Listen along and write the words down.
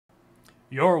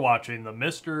You're watching the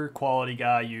Mr. Quality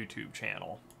Guy YouTube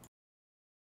channel.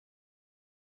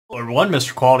 Hello everyone,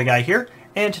 Mr. Quality Guy here,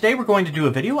 and today we're going to do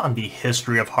a video on the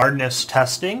history of hardness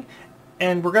testing,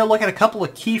 and we're going to look at a couple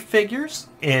of key figures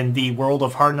in the world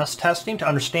of hardness testing to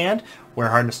understand where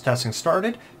hardness testing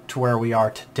started to where we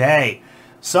are today.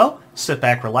 So, sit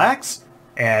back, relax,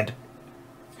 and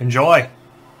enjoy.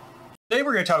 Today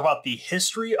we're going to talk about the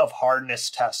history of hardness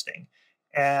testing.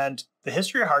 And the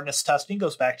history of hardness testing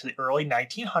goes back to the early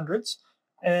 1900s,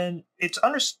 and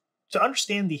to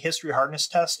understand the history of hardness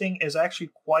testing is actually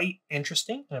quite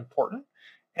interesting and important.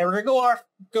 And we're going to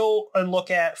go and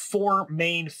look at four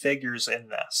main figures in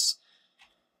this.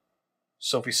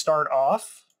 So if we start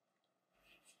off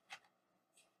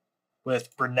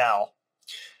with Brunel.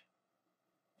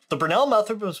 The Brunel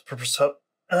method was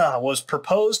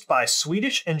proposed by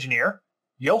Swedish engineer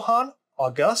Johann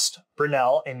August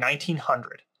Brunel in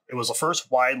 1900. It was the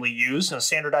first widely used and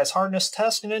standardized hardness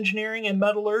test in engineering and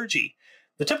metallurgy.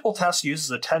 The typical test uses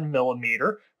a 10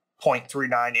 mm,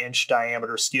 0.39 inch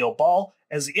diameter steel ball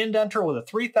as the indenter with a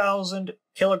 3,000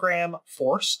 kilogram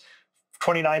force,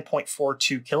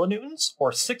 29.42 kilonewtons,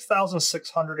 or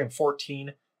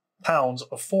 6,614 pounds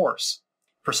of force.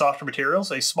 For softer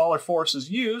materials, a smaller force is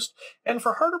used, and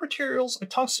for harder materials, a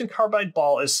tungsten carbide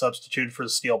ball is substituted for the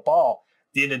steel ball.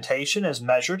 The indentation is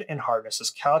measured and hardness is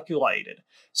calculated.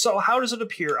 So how does it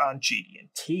appear on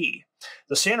GD&T?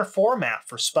 The standard format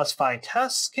for specifying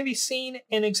tests can be seen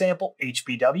in example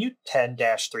HBW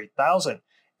 10-3000.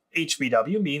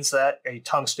 HBW means that a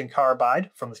tungsten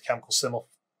carbide, from the chemical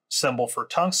symbol for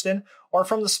tungsten, or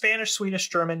from the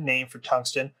Spanish-Swedish-German name for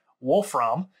tungsten,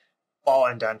 Wolfram, ball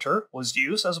indenter, was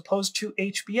used as opposed to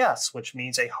HBS, which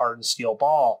means a hardened steel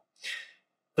ball.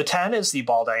 The 10 is the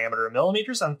ball diameter in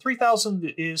millimeters, and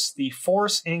 3,000 is the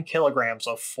force in kilograms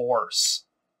of force.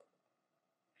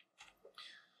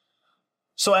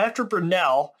 So after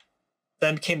Brunel,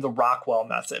 then came the Rockwell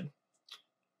method.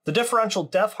 The differential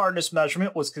depth hardness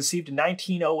measurement was conceived in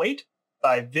 1908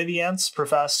 by Vivian's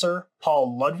professor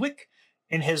Paul Ludwig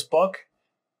in his book,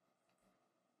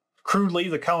 Crudely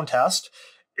the Cone Test.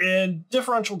 In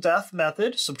differential depth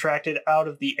method, subtracted out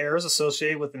of the errors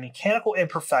associated with the mechanical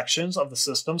imperfections of the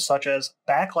system, such as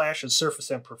backlash and surface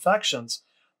imperfections.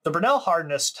 The Brunel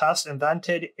hardness test,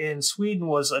 invented in Sweden,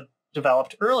 was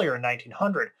developed earlier in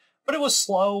 1900, but it was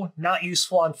slow, not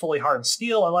useful on fully hardened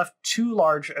steel, and left too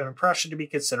large an impression to be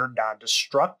considered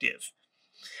non-destructive.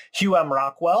 Hugh M.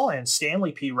 Rockwell and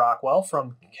Stanley P. Rockwell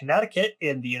from Connecticut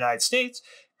in the United States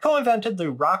co-invented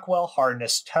the Rockwell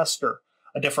hardness tester,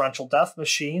 a differential depth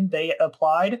machine. They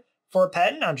applied for a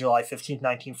patent on July 15,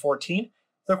 1914.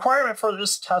 The requirement for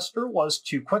this tester was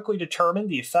to quickly determine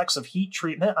the effects of heat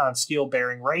treatment on steel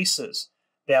bearing races.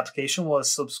 The application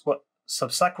was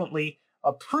subsequently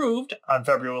approved on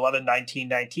February 11,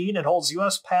 1919, and holds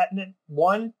U.S. patent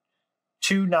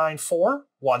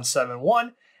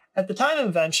 1294171. At the time of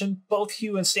invention, both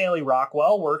Hugh and Stanley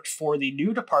Rockwell worked for the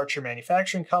New Departure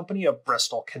Manufacturing Company of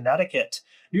Bristol, Connecticut.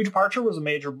 New Departure was a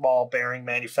major ball bearing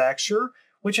manufacturer,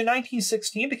 which in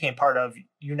 1916 became part of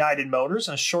United Motors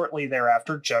and shortly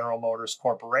thereafter General Motors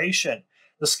Corporation.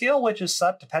 The scale which is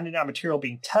set depending on material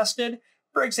being tested,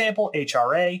 for example,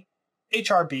 HRA,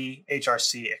 HRB,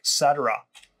 HRC, etc.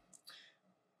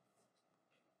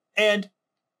 And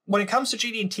when it comes to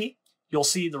GD&T, you'll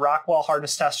see the Rockwell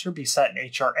hardness tester be set in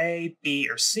HRA, B,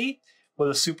 or C, with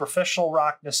a superficial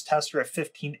hardness tester at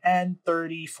 15N,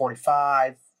 30,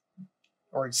 45,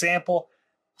 or example.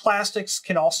 Plastics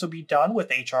can also be done with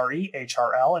HRE,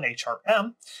 HRL, and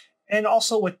HRM, and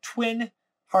also with twin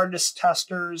hardness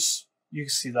testers, you can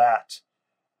see that.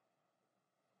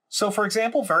 So for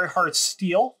example, very hard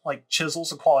steel, like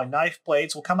chisels and quality knife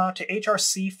blades, will come out to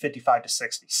HRC 55 to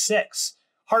 66.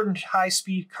 Hardened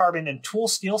high-speed carbon and tool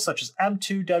steel, such as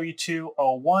M2, W2,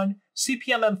 O1,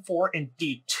 CPM M4, and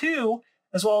D2,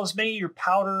 as well as many of your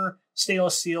powder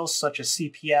stainless steels, such as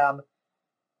CPM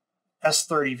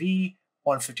S30V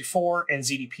 154 and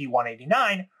ZDP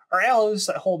 189, are alloys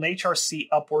that hold an HRC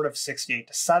upward of 68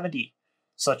 to 70,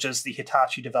 such as the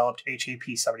Hitachi-developed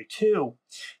HAP 72.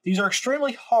 These are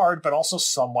extremely hard, but also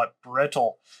somewhat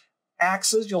brittle.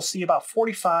 Axes, you'll see about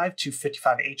 45 to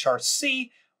 55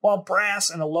 HRC, while brass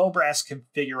in a low brass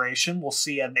configuration, we'll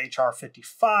see an HR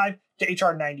 55 to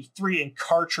HR 93 in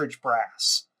cartridge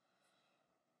brass.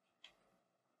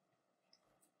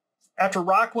 After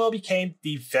Rockwell became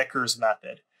the Vickers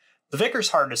method. The Vickers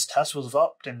hardness test was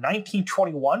developed in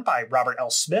 1921 by Robert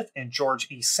L. Smith and George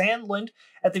E. Sandland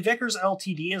at the Vickers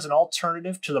Ltd. as an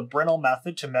alternative to the Brunel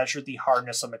method to measure the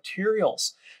hardness of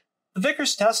materials. The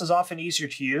Vickers test is often easier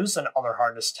to use than other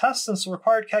hardness tests since the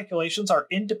required calculations are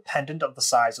independent of the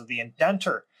size of the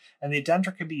indenter, and the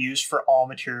indenter can be used for all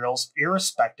materials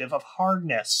irrespective of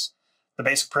hardness. The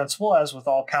basic principle, as with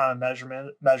all common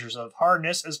measures of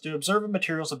hardness, is to observe a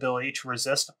material's ability to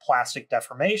resist plastic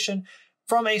deformation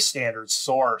from a standard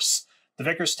source. The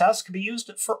Vickers test can be used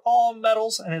for all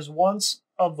metals and is one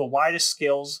of the widest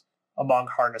scales among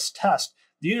hardness tests.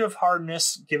 The unit of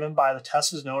hardness given by the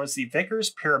test is known as the Vickers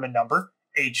pyramid number,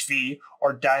 HV,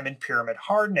 or diamond pyramid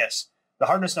hardness. The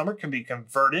hardness number can be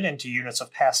converted into units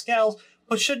of pascals,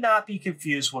 but should not be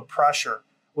confused with pressure,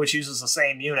 which uses the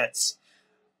same units.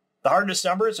 The hardness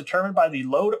number is determined by the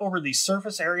load over the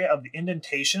surface area of the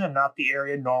indentation and not the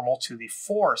area normal to the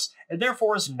force, and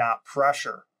therefore is not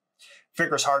pressure.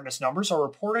 Vickers hardness numbers are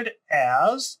reported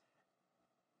as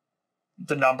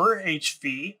the number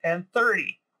HV and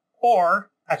 30,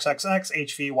 or XXX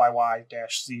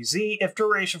HV/YY-ZZ if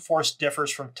duration force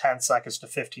differs from 10 seconds to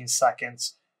 15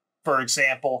 seconds. For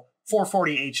example,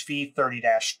 440 HV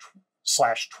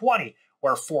 30-/20,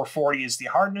 where 440 is the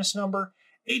hardness number.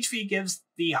 HV gives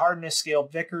the hardness scale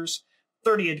Vickers,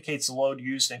 30 indicates the load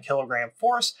used in kilogram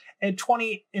force, and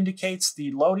 20 indicates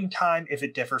the loading time if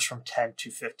it differs from 10 to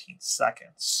 15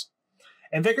 seconds.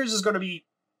 And Vickers is going to be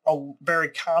very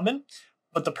common,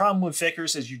 but the problem with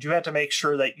Vickers is you do have to make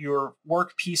sure that your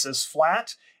workpiece is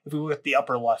flat. If we look at the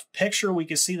upper left picture, we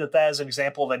can see that that is an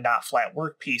example of a not flat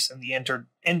workpiece, and the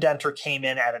indenter came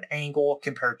in at an angle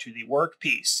compared to the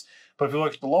workpiece. But if we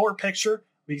look at the lower picture,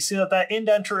 we can see that that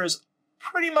indenter is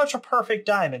pretty much a perfect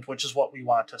diamond, which is what we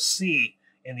want to see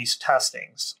in these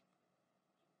testings.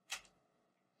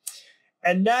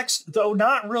 And next, though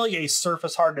not really a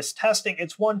surface hardness testing,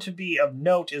 it's one to be of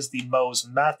note is the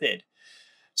Mohs method.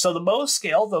 So the Mohs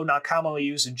scale, though not commonly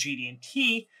used in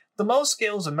GD&T, the Mohs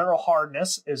scale is a mineral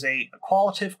hardness is a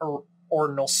qualitative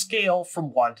ordinal scale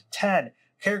from 1 to 10,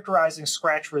 characterizing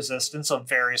scratch resistance of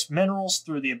various minerals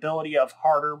through the ability of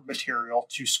harder material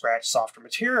to scratch softer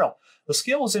material. The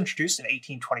scale was introduced in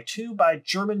 1822 by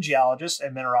German geologist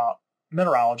and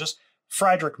mineralogist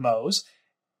Friedrich Mohs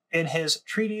in his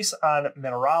treatise on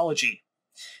mineralogy.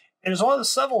 It is one of the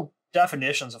several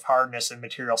definitions of hardness in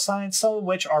material science, some of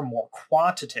which are more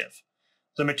quantitative.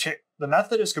 The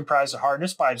method is comprised of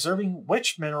hardness by observing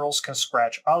which minerals can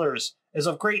scratch others, is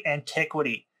of great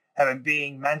antiquity, having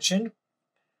been mentioned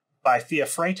by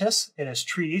Theophrastus in his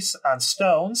treatise on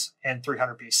stones in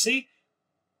 300 BC,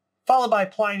 followed by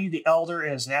Pliny the Elder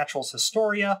in his Naturalis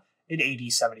Historia in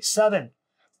AD 77.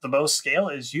 The Mohs scale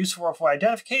is useful for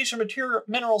identification of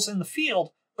minerals in the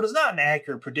field, but is not an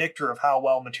accurate predictor of how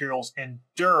well materials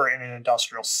endure in an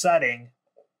industrial setting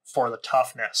for the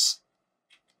toughness.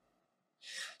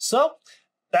 So,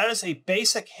 that is a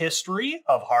basic history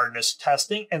of hardness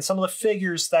testing and some of the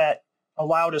figures that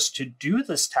allowed us to do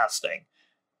this testing,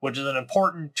 which is an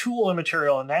important tool in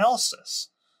material analysis.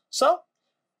 So,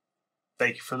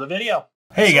 thank you for the video.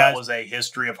 Hey guys, that was a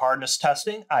history of hardness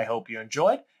testing. I hope you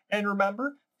enjoyed, and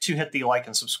remember to hit the like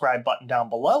and subscribe button down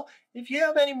below. If you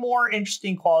have any more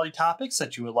interesting quality topics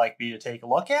that you would like me to take a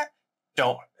look at,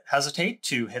 don't hesitate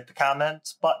to hit the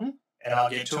comments button, and I'll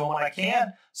get to them when I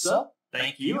can. So,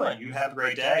 thank you, and you have a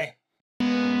great day.